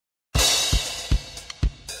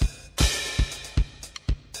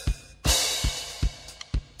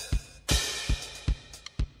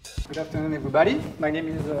Good afternoon, everybody. My name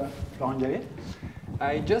is FLORIAN GALLET.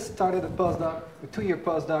 I just started a postdoc, a 2-year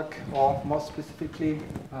postdoc, or more specifically,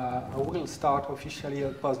 I will start officially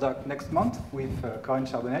a postdoc next month with Corinne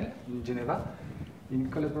Charbonnel in Geneva, in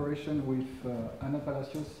collaboration with Anna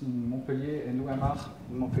Palacios in Montpellier and Louamar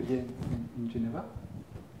in Montpellier in Geneva,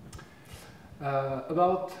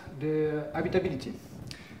 about the habitability.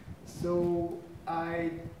 So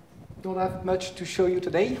I don't have much to show you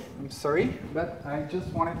today, I'm sorry, but I just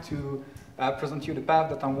wanted to present you the path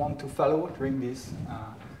that I want to follow during these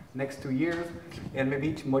next 2 years, and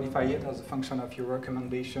maybe to modify it as a function of your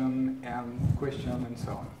recommendation and question and so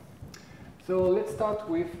on. So let's start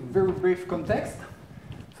with very brief context.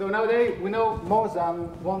 So nowadays we know more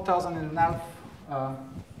than 1,500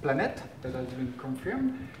 planets that has been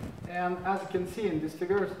confirmed, and as you can see in these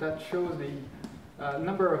figures, that shows the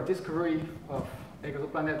number of discovery of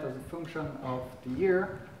exoplanets as a function of the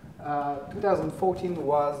year. 2014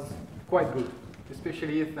 was quite good,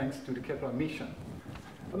 especially thanks to the Kepler mission.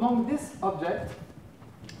 Among these objects,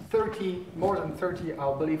 more than 30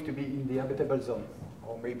 are believed to be in the habitable zone,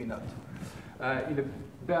 or maybe not, in a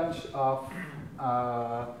bunch of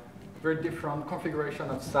very different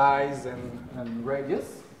configuration of size and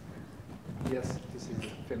radius. Yes, this is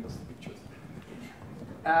famous pictures.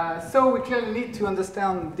 So we clearly need to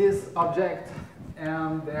understand this object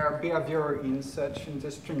and their behavior in such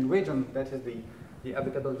interesting region, that is the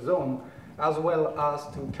habitable zone, as well as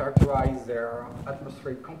to characterize their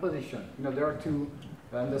atmospheric composition in order to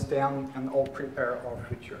understand and all prepare our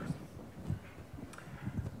futures.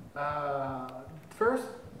 First,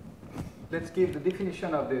 let's give the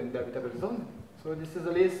definition of the habitable zone. So this is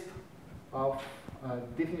a list of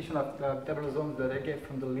definition of the habitable zones that I get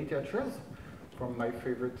from the literatures, from my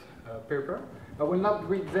favorite paper. I will not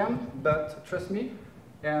read them, but trust me,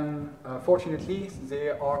 and fortunately, they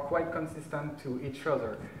are quite consistent to each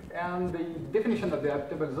other. And the definition of the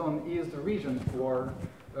habitable zone is the region where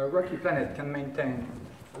a rocky planet can maintain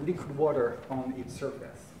liquid water on its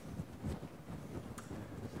surface.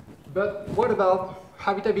 But what about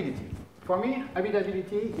habitability? For me,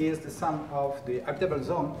 habitability is the sum of the habitable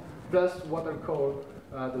zone plus what I call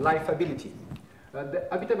the lifeability. The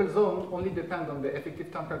habitable zone only depends on the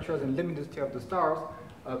effective temperatures and luminosity of the stars,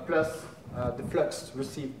 plus the flux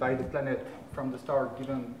received by the planet from the star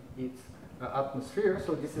given its atmosphere.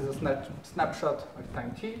 So this is a snapshot of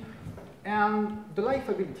time t. And the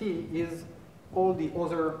lifeability is all the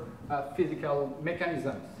other physical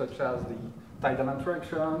mechanisms, such as the tidal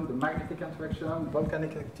interaction, the magnetic interaction,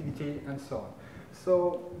 volcanic activity, and so on.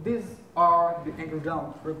 So these are the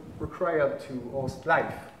ingredients required to host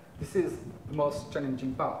life. This is the most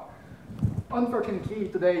challenging part. Unfortunately,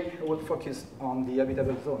 today I will focus on the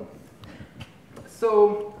habitable zone.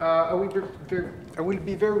 So I will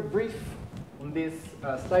be very brief on this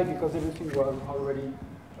slide because everything was already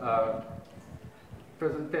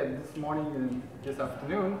presented this morning and this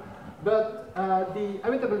afternoon. But the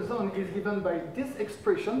habitable zone is given by this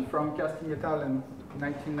expression from Casting et al. In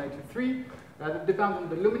 1993. That depends on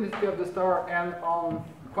the luminosity of the star and on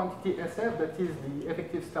quantity SF, that is the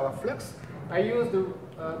effective stellar flux. I used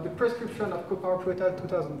the prescription of Porto et al.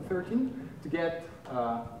 2013 to get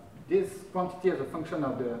this quantity as a function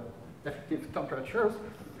of the effective temperatures.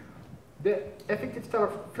 The effective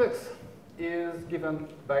stellar flux is given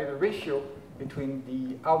by the ratio between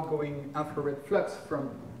the outgoing infrared flux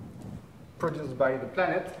produced by the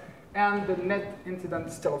planet and the net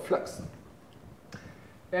incident stellar flux.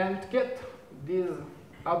 And to get this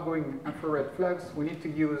outgoing infrared flux, we need to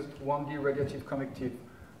use 1D radiative convective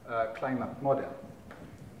climate model.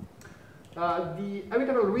 The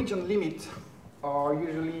habitable region limits are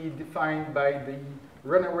usually defined by the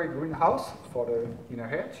runaway greenhouse for the inner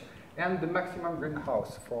edge and the maximum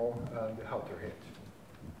greenhouse for the outer edge.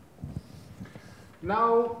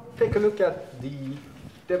 Now take a look at the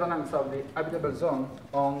dependence of the habitable zone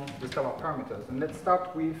on the stellar parameters, and let's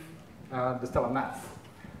start with the stellar mass.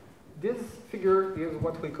 This figure is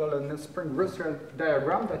what we call a Spring-Russell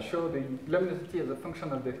diagram that shows the luminosity as a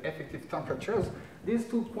function of the effective temperatures. These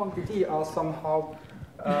two quantities are somehow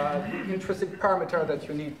the intrinsic parameter that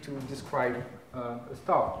you need to describe a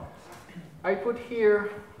star. I put here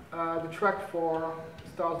the track for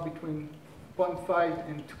stars between 0.5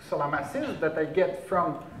 and 2 solar masses that I get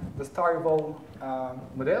from the star evolve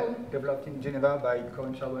model developed in Geneva by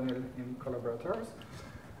Corinne Charbonnel and collaborators.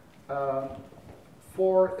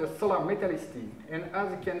 For a solar metallicity. And as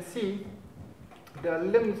you can see, the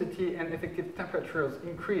luminosity and effective temperatures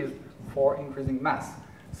increase for increasing mass.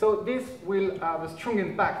 So this will have a strong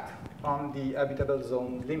impact on the habitable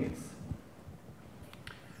zone limits.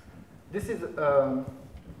 This is an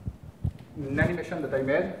animation that I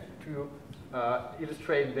made to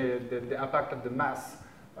illustrate the impact of the mass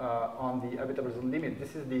on the habitable zone limit.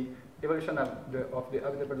 This is the evolution of the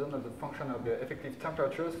habitable zone as a function of the effective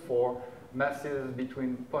temperatures for masses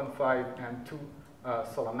between 0.5 and 2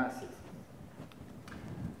 solar masses.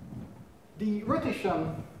 The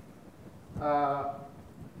rotation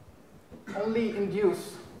only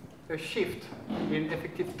induces a shift in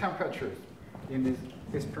effective temperatures in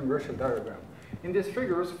this spring ratio diagram. In these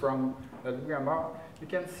figures from Gamma, you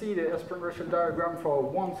can see the spring ratio diagram for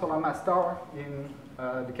one solar mass star in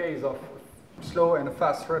the case of slow and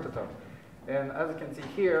fast rotator. And as you can see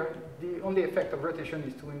here, the only effect of rotation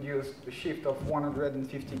is to induce a shift of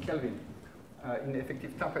 150 Kelvin in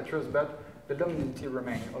effective temperatures, but the luminosity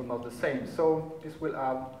remains almost the same. So this will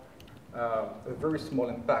have a very small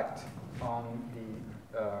impact on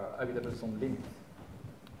the habitable zone limits.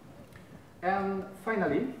 And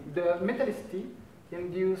finally, the metallicity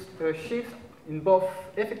induced a shift in both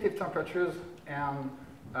effective temperatures and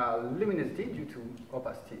luminosity due to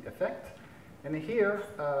opacity effect. And here,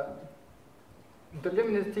 the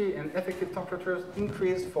luminosity and effective temperatures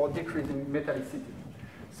increase for decreasing metallicity.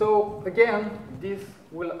 So again, this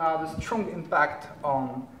will have a strong impact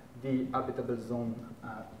on the habitable zone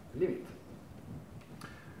limit.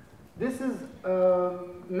 This is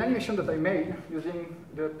an animation that I made using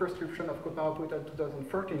the prescription of Porto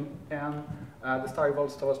 2013 and the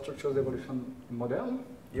star-evolved star structures evolution model,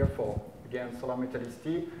 here for, again, solar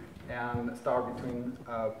metallicity and star between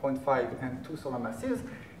 0.5 and 2 solar masses.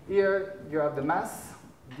 Here you have the mass,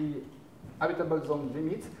 the habitable zone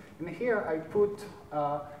limit, and here I put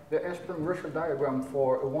the Hertzsprung ratio diagram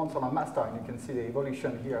for a one solar mass star, and you can see the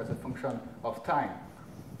evolution here as a function of time.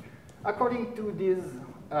 According to this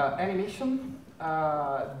animation,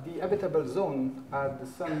 the habitable zone at the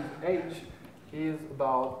sun's age is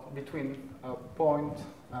about between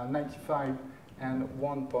 0.95 and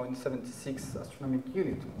 1.76 astronomical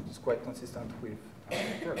unit, which is quite consistent with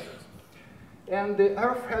temperatures. And the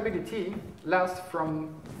Earth habitability lasts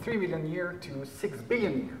from 3 million years to 6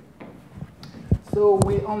 billion years. So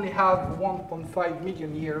we only have 1.5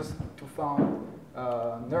 million years to found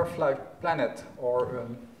an Earth-like planet or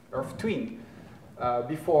an Earth twin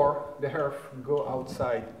before the Earth go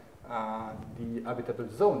outside the habitable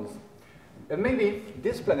zones. And maybe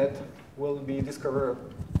this planet will be discovered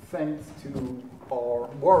thanks to our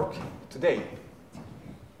work today.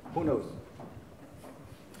 Who knows?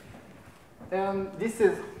 And this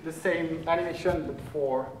is the same animation but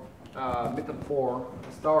for metal 4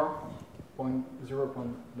 star,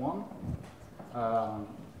 0.1.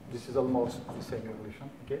 This is almost the same evolution,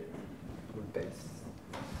 okay? Good days.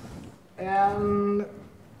 And,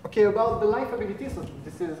 okay, about the life ability, so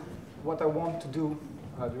this is what I want to do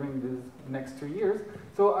during these next 2 years.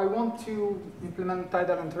 So I want to implement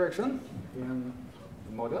tidal interaction in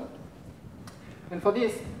the model. And for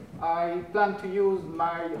this, I plan to use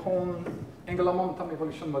my own angular momentum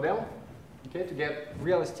evolution model, okay, to get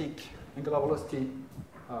realistic angular velocity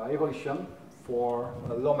evolution for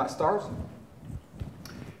low mass stars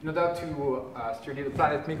in order to study the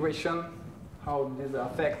planet migration, how this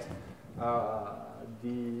affects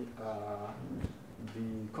the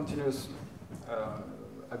continuous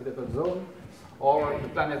habitable zone or the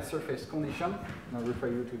planet surface condition. And I'll refer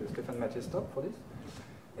you to the Stefan Mathies talk for this.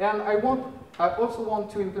 And I also want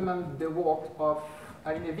to implement the work of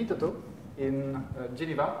Aline Vitoto in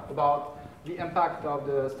Geneva about the impact of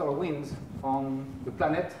the stellar winds on the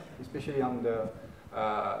planet, especially on the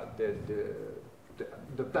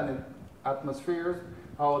planet atmospheres,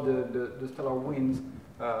 how the stellar winds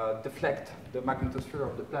deflect the magnetosphere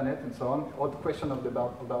of the planet and so on, or the question of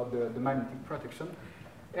about the magnetic protection.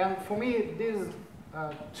 And for me, these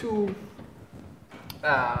two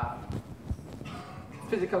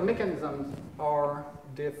physical mechanisms are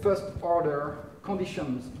the first order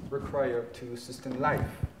conditions required to sustain life.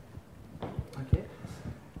 Okay.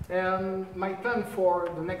 And my plan for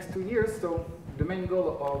the next 2 years, so the main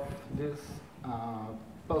goal of this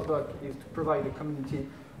postdoc is to provide the community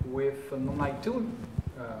with an online tool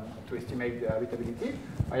to estimate the habitability.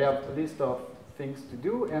 I have a list of things to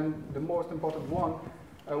do, and the most important one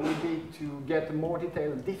will be to get a more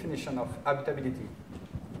detailed definition of habitability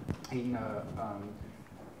in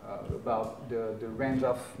about the range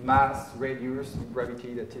of mass, radius, and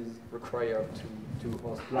gravity that is required to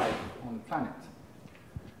host life on the planet.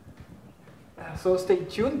 So stay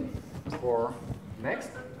tuned for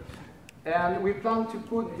next. And we plan to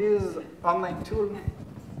put this online tool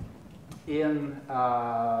in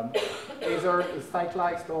either a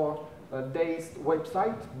cyclized or a DAZED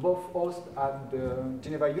website, both hosted at the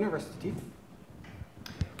Geneva University.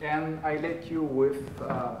 and I let you with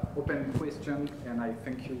open question, and I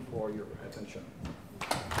thank you for your attention.